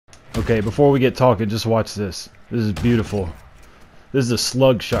Okay, before we get talking, just watch this. This is beautiful. This is a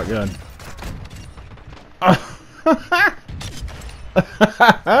Slug shotgun.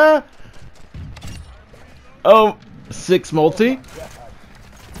 Oh, 6 multi.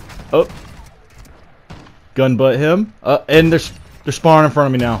 Oh, gun butt him. And they're spawning in front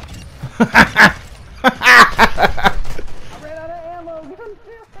of me now.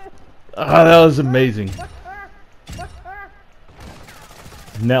 Oh, that was amazing.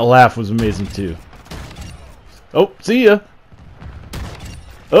 And that laugh was amazing too. Oh, see ya.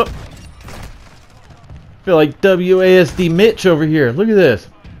 Oh, feel like WASD Mitch over here. Look at this.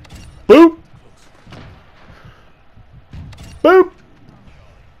 Boop. Boop.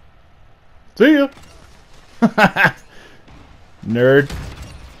 See ya. Nerd.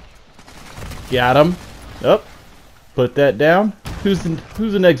 Got him. Up. Put that down. Who's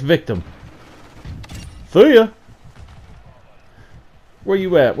the next victim? See ya. Where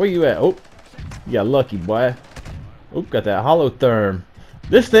you at? Where you at? Oh, you got lucky, boy. Oh, got that holotherm.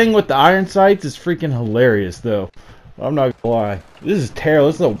 This thing with the iron sights is freaking hilarious, though. I'm not gonna lie. This is terrible.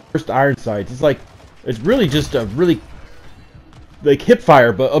 This is the worst iron sights. It's like, it's really just a really, like, hip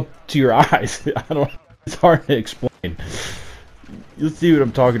fire, but up to your eyes. I don't. It's hard to explain. You'll see what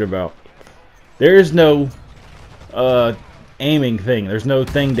I'm talking about. There is no aiming thing. There's no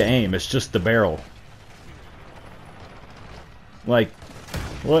thing to aim. It's just the barrel. Like,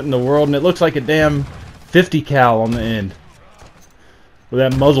 what in the world? And it looks like a damn 50 cal on the end with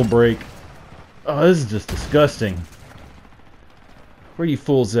that muzzle brake. Oh, this is just disgusting. Where you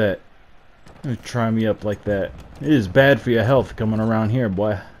fools at? Don't try me up like that. It is bad for your health coming around here,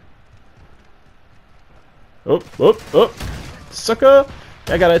 boy. Oh, oh, oh. Sucker!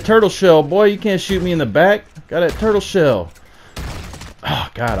 I got a turtle shell, boy. You can't shoot me in the back. Got that turtle shell. Oh,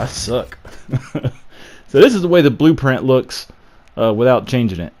 God, I suck. So this is the way the blueprint looks without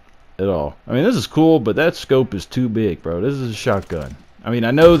changing it at all. I mean, this is cool, but that scope is too big, bro. This is a shotgun. I mean, I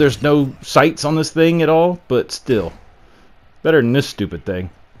know there's no sights on this thing at all, but still. Better than this stupid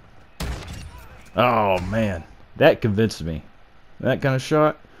thing. Oh, man. That convinced me. That kind of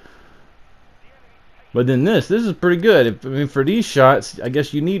shot. But then this is pretty good. I mean, for these shots, I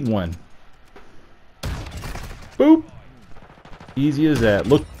guess you need one. Boop. Easy as that.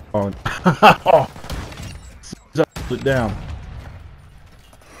 Look on. Put down.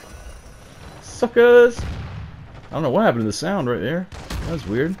 Suckers. I don't know what happened to the sound right there. That was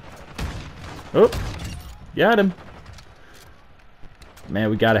weird. Oh, got him. Man,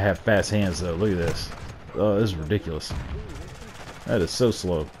 we gotta have fast hands though. Look at this. Oh, this is ridiculous. That is so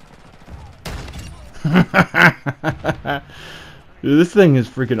slow. Dude, this thing is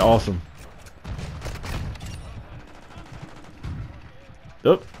freaking awesome.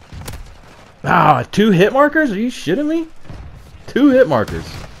 Oh. Ah, 2 hit markers? Are you shitting me? 2 hit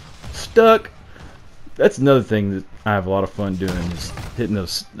markers. Stuck. That's another thing that I have a lot of fun doing, is hitting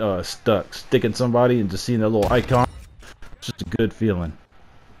those stuck. Sticking somebody and just seeing that little icon. It's just a good feeling.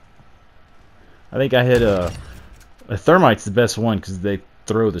 I think I hit a thermite's the best one because they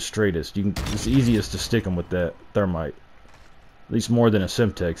throw the straightest. It's easiest to stick them with that thermite. At least more than a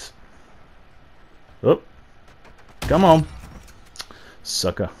Semtex. Oh. Come on.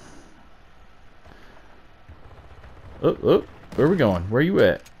 Sucker. Oh, oh. Where are we going? Where are you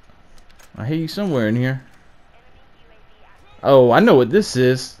at? I hear you somewhere in here. Oh, I know what this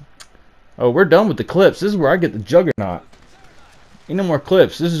is. Oh, we're done with the clips. This is where I get the Juggernaut. Ain't no more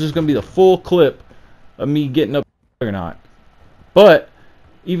clips. This is just going to be the full clip of me getting up the Juggernaut. But,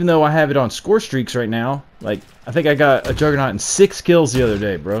 even though I have it on score streaks right now, like, I think I got a Juggernaut in 6 kills the other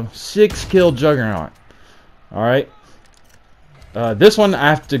day, bro. 6 kill Juggernaut. Alright. This one, I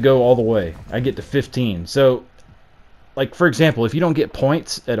have to go all the way. I get to 15. So, like, for example, if you don't get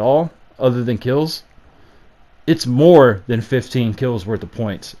points at all, other than kills, it's more than 15 kills worth of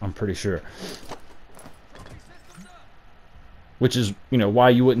points, I'm pretty sure. Which is, you know,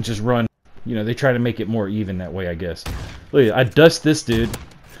 why you wouldn't just run. You know, they try to make it more even that way, I guess. Look, I dust this dude.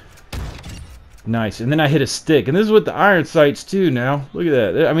 Nice. And then I hit a stick. And this is with the iron sights, too, now. Look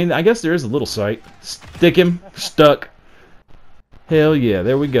at that. I mean, I guess there is a little sight. Stick him. Stuck. Hell yeah.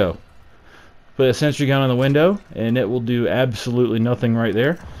 There we go. Put a sentry gun on the window, and it will do absolutely nothing right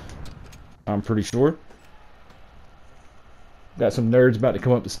there. I'm pretty sure. Got some nerds about to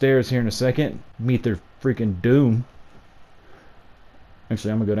come up the stairs here in a second. Meet their freaking doom.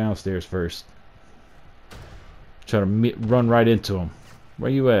 Actually, I'm going to go downstairs first. Try to run right into them.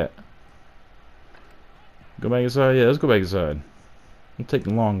 Where you at? Go back inside? Yeah, let's go back inside. We'll take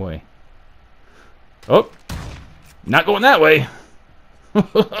the long way. Oh! Not going that way!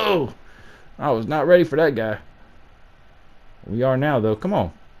 I was not ready for that guy. We are now, though. Come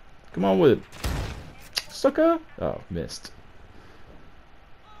on. Come on with it. Sucker. Oh, missed.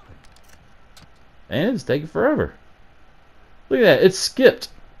 And it's taking forever. Look at that. It skipped.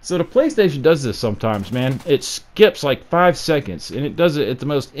 So the PlayStation does this sometimes, man. It skips like 5 seconds, and it does it at the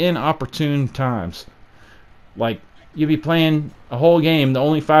most inopportune times. Like, you'll be playing a whole game, the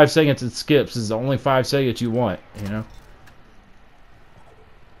only 5 seconds it skips is the only 5 seconds you want, you know?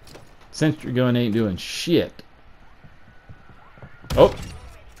 Sentry gun ain't doing shit. Oh,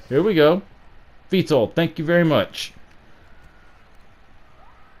 here we go. Fetal, thank you very much.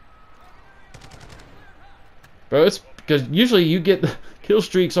 Bro, it's because usually you get the kill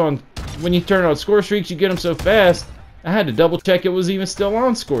streaks on, when you turn on score streaks, you get them so fast, I had to double check it was even still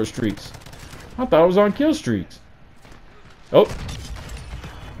on score streaks. I thought it was on kill streaks. Oh.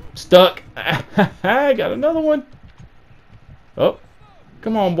 Stuck. I got another one. Oh.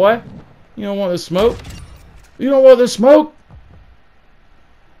 Come on, boy. You don't want this smoke? You don't want this smoke?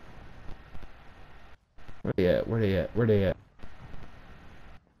 Where they at? Where they at? Where they at?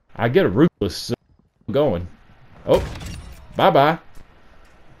 I get a ruthless, so I'm going. Oh. Bye-bye.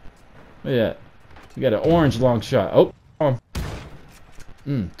 Look at that. We got an orange long shot. Oh.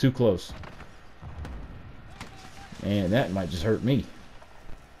 Too close. Man, that might just hurt me.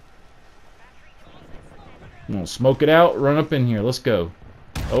 I'm gonna smoke it out, run up in here. Let's go.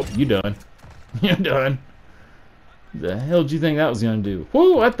 Oh, you done. You're done. The hell did you think that was gonna do?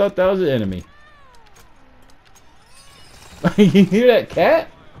 Whoo, I thought that was an enemy. You hear that cat?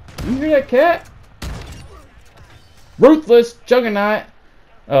 You hear that cat? Ruthless Juggernaut.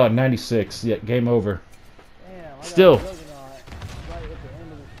 Oh, 96. Yeah, game over. Damn, Still.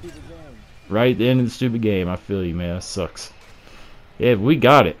 Right at the end of the stupid game. I feel you, man. That sucks. Yeah, we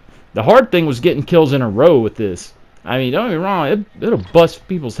got it. The hard thing was getting kills in a row with this. I mean, don't get me wrong, it'll bust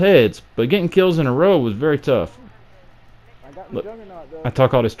people's heads, but getting kills in a row was very tough. I got the Look, Juggernaut, though. I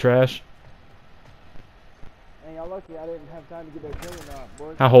talk all this trash. And y'all lucky I didn't have time to get that Juggernaut,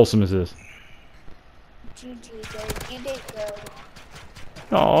 boy. How wholesome is this? GG, baby. You did good.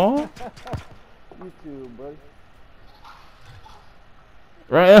 Aww. You too, buddy.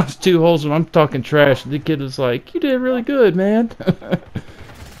 Right, that was too wholesome. I'm talking trash. The kid was like, you did really good, man.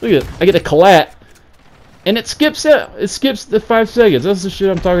 Look at it. I get a collat. And it skips out. It skips the 5 seconds. That's the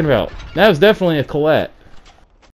shit I'm talking about. That was definitely a collat.